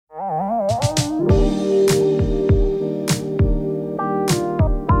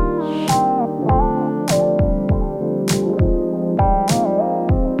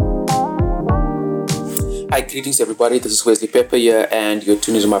Greetings everybody, this is Wesley Pepper here and you're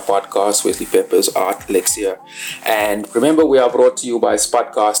tuning into my podcast, Wesley Pepper's Art Lexia. And remember, we are brought to you by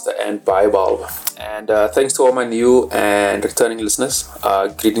Spotcaster and Bible. And thanks to all my new and returning listeners.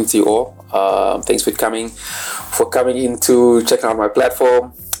 Greetings to you all. Thanks for coming in to check out my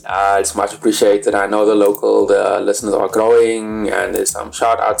platform. It's much appreciated. I know the listeners are growing, and there's some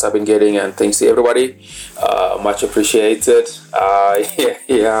shout outs I've been getting, and thanks to everybody. Much appreciated.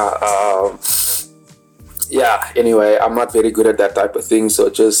 Anyway, I'm not very good at that type of thing, so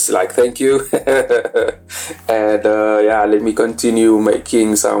just thank you. And let me continue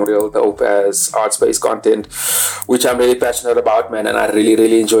making some real dope as art space content, which I'm really passionate about, man, and I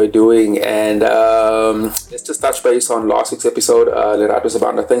really enjoy doing. And let's just touch base on last week's episode. Lerato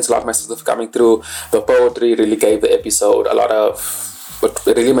Zabanda, thanks a lot, my sister, for coming through. The poetry really gave the episode a lot of, but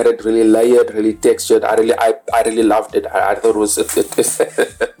it really made it really layered, really textured. I really loved it. I thought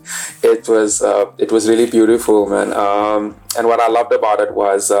it was really beautiful, man. And what I loved about it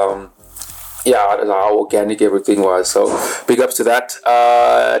was how organic everything was. So big ups to that.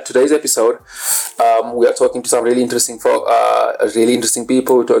 Today's episode, we are talking to some really interesting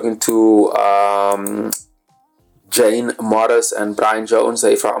people. We're talking to Jane Morris and Brian Jones.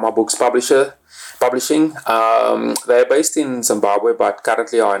 They're from Ama Books Publishing. They're based in Zimbabwe, but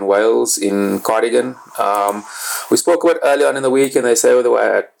currently are in Wales, in Cardigan. We spoke about earlier on in the week, and they say they were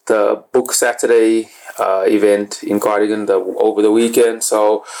at the Book Saturday event in Cardigan over the weekend.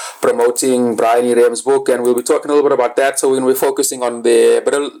 So promoting Brian Irem's book, and we'll be talking a little bit about that. So we're going to be focusing on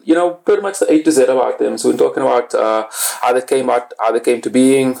pretty much the A to Z about them. So we're talking about how they came to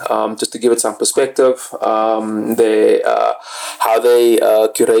being, just to give it some perspective. How they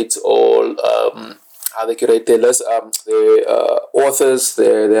curate their list, their authors,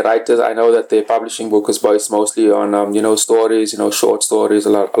 their writers. I know that their publishing book is based mostly on stories, short stories, a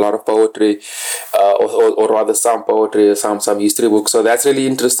lot of poetry, or rather some poetry, some history books. So that's really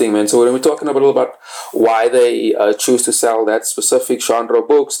interesting, man. So we're going to be talking a little about why they choose to sell that specific genre of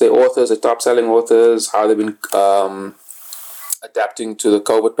books, their authors, the top selling authors, how they've been adapting to the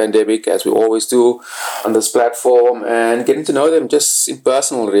COVID pandemic, as we always do on this platform, and getting to know them just in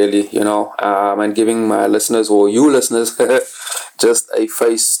personal, really, and giving my listeners, or you listeners, just a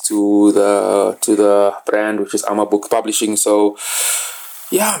face to the brand, which is Ama Books Publishing. So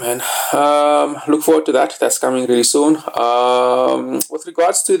yeah, man, look forward to that. That's coming really soon. With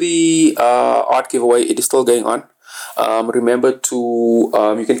regards to the art giveaway, it is still going on. Remember to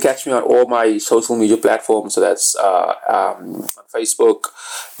you can catch me on all my social media platforms. So that's on Facebook,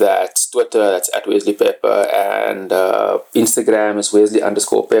 that's Twitter, that's at Wesley Pepper, and Instagram is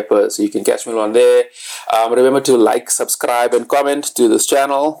Wesley_Pepper. So you can catch me on there. Remember to like, subscribe, and comment to this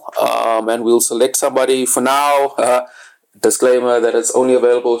channel, and we'll select somebody. For now, disclaimer that it's only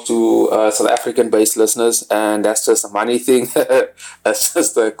available to South African-based listeners, and that's just a money thing. That's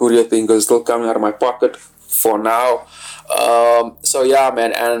just a courier thing, because it's still coming out of my pocket for now. So yeah,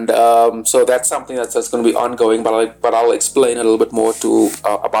 man, and so that's something that's going to be ongoing, but I'll explain a little bit more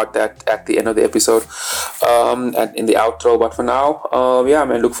about that at the end of the episode, and in the outro. But for now,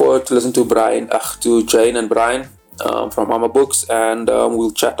 man, look forward to listen to Jane and Brian from Ama Books, and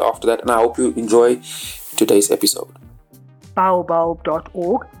we'll chat after that. And I hope you enjoy today's episode.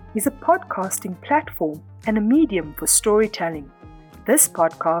 Baobulb.org is a podcasting platform and a medium for storytelling. This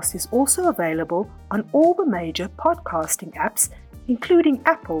podcast is also available on all the major podcasting apps, including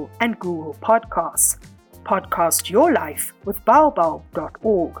Apple and Google Podcasts. Podcast your life with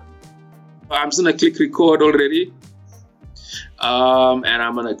Baobulb.org. I'm just going to click record already. And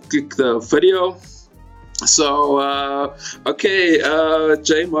I'm going to click the video. So,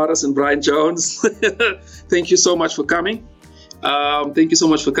 Jane Morris and Brian Jones, thank you so much for coming. They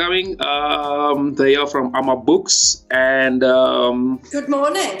are from Ama Books, and good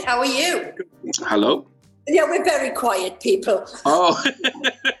morning. How are you? Hello. Yeah, we're very quiet people. Oh,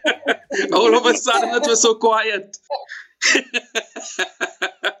 all of a sudden it was so quiet.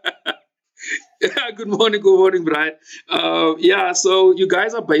 Good morning, Brian. So you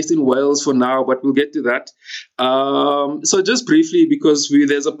guys are based in Wales for now, but we'll get to that. So just briefly, because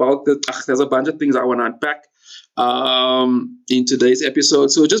there's a bunch of things I want to unpack in today's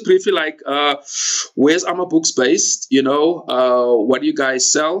episode. So just briefly, where's Ama Books based? What do you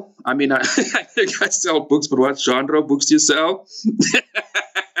guys sell? I mean, I you guys sell books, but what genre of books do you sell?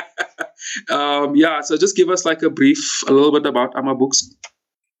 So just give us a little bit about Ama Books.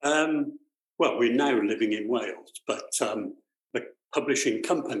 Well, we're now living in Wales, but the publishing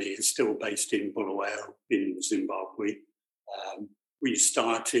company is still based in Bulawayo in Zimbabwe. We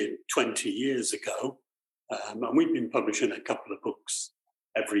started 20 years ago, and we've been publishing a couple of books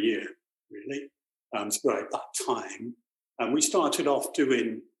every year, really. throughout that time. And we started off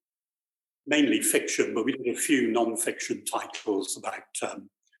doing mainly fiction, but we did a few non-fiction titles about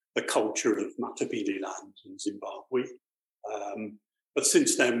the culture of Matabeleland in Zimbabwe. But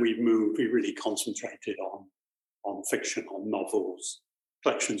since then, we really concentrated on fiction, on novels,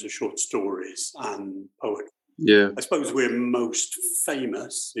 collections of short stories and poetry. Yeah. I suppose we're most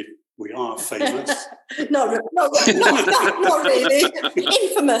famous, if we are famous. No, not really.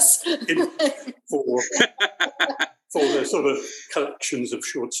 Infamous. For the sort of collections of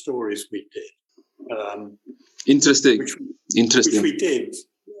short stories we did. Interesting. Which we did,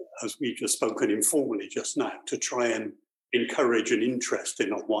 as we've just spoken informally just now, to try and encourage an interest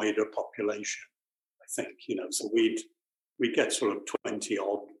in a wider population, I think. So we'd get sort of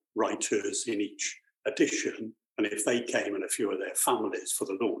 20-odd writers in each edition, and if they came and a few of their families for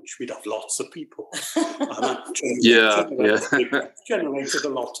the launch, we'd have lots of people. And that generated a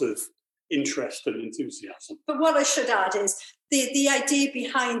lot of interest and enthusiasm. But what I should add is the idea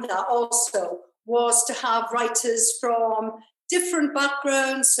behind that also was to have writers from different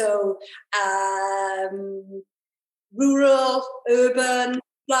backgrounds, so rural, urban,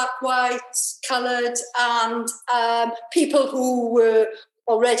 black, white, coloured, and people who were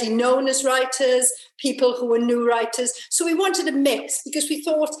already known as writers, people who were new writers. So we wanted a mix because we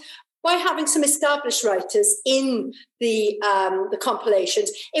thought, by having some established writers in the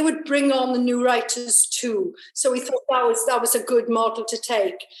compilations, it would bring on the new writers too. So we thought that was a good model to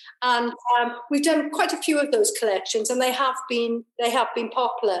take, and we've done quite a few of those collections, and they have been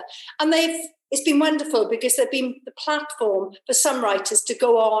popular, and it's been wonderful because they've been the platform for some writers to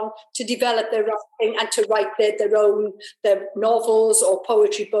go on to develop their writing and to write their novels or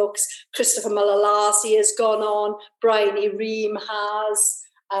poetry books. Christopher Malalasi has gone on, Bryony Ream has.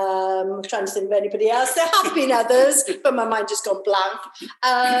 I'm trying to think of anybody else. There have been others, but my mind just gone blank.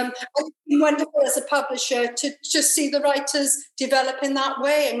 It's been wonderful as a publisher to just see the writers develop in that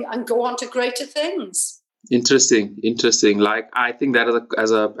way and go on to greater things. Interesting. Like, I think that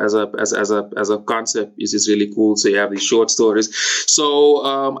as a concept is really cool. So you have these short stories. So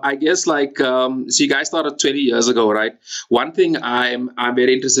I guess so you guys started 20 years ago, right? One thing I'm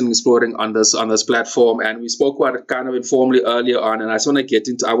very interested in exploring on this platform, and we spoke about it kind of informally earlier on, and I just want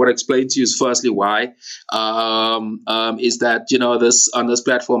to explain to you firstly why is that this on this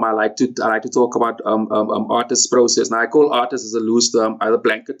platform I like to talk about artist process. Now I call artist as a loose term, either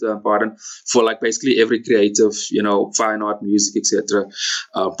blanket term, for like basically every creative, fine art, music, etc.,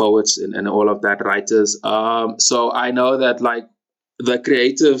 poets and all of that, writers. So I know that like the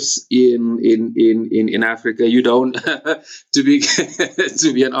creatives in Africa, you don't to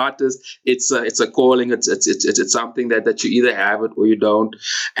be an artist. It's a calling. It's something that you either have it or you don't.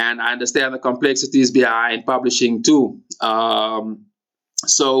 And I understand the complexities behind publishing too.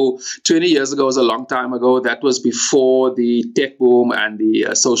 So 20 years ago was a long time ago. That was before the tech boom and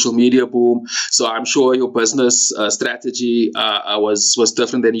the social media boom. So I'm sure your business strategy was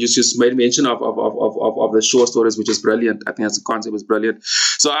different. Then you just made mention of the short stories, which is brilliant. I think that's the concept was brilliant.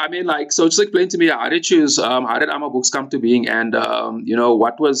 So I mean, so just explain to me, how did Amma Books come to being, and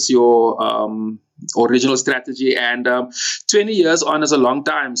what was your original strategy? And 20 years on is a long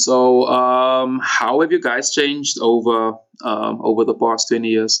time. So how have you guys changed over the past 20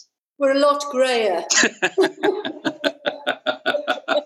 years? We're a lot grayer.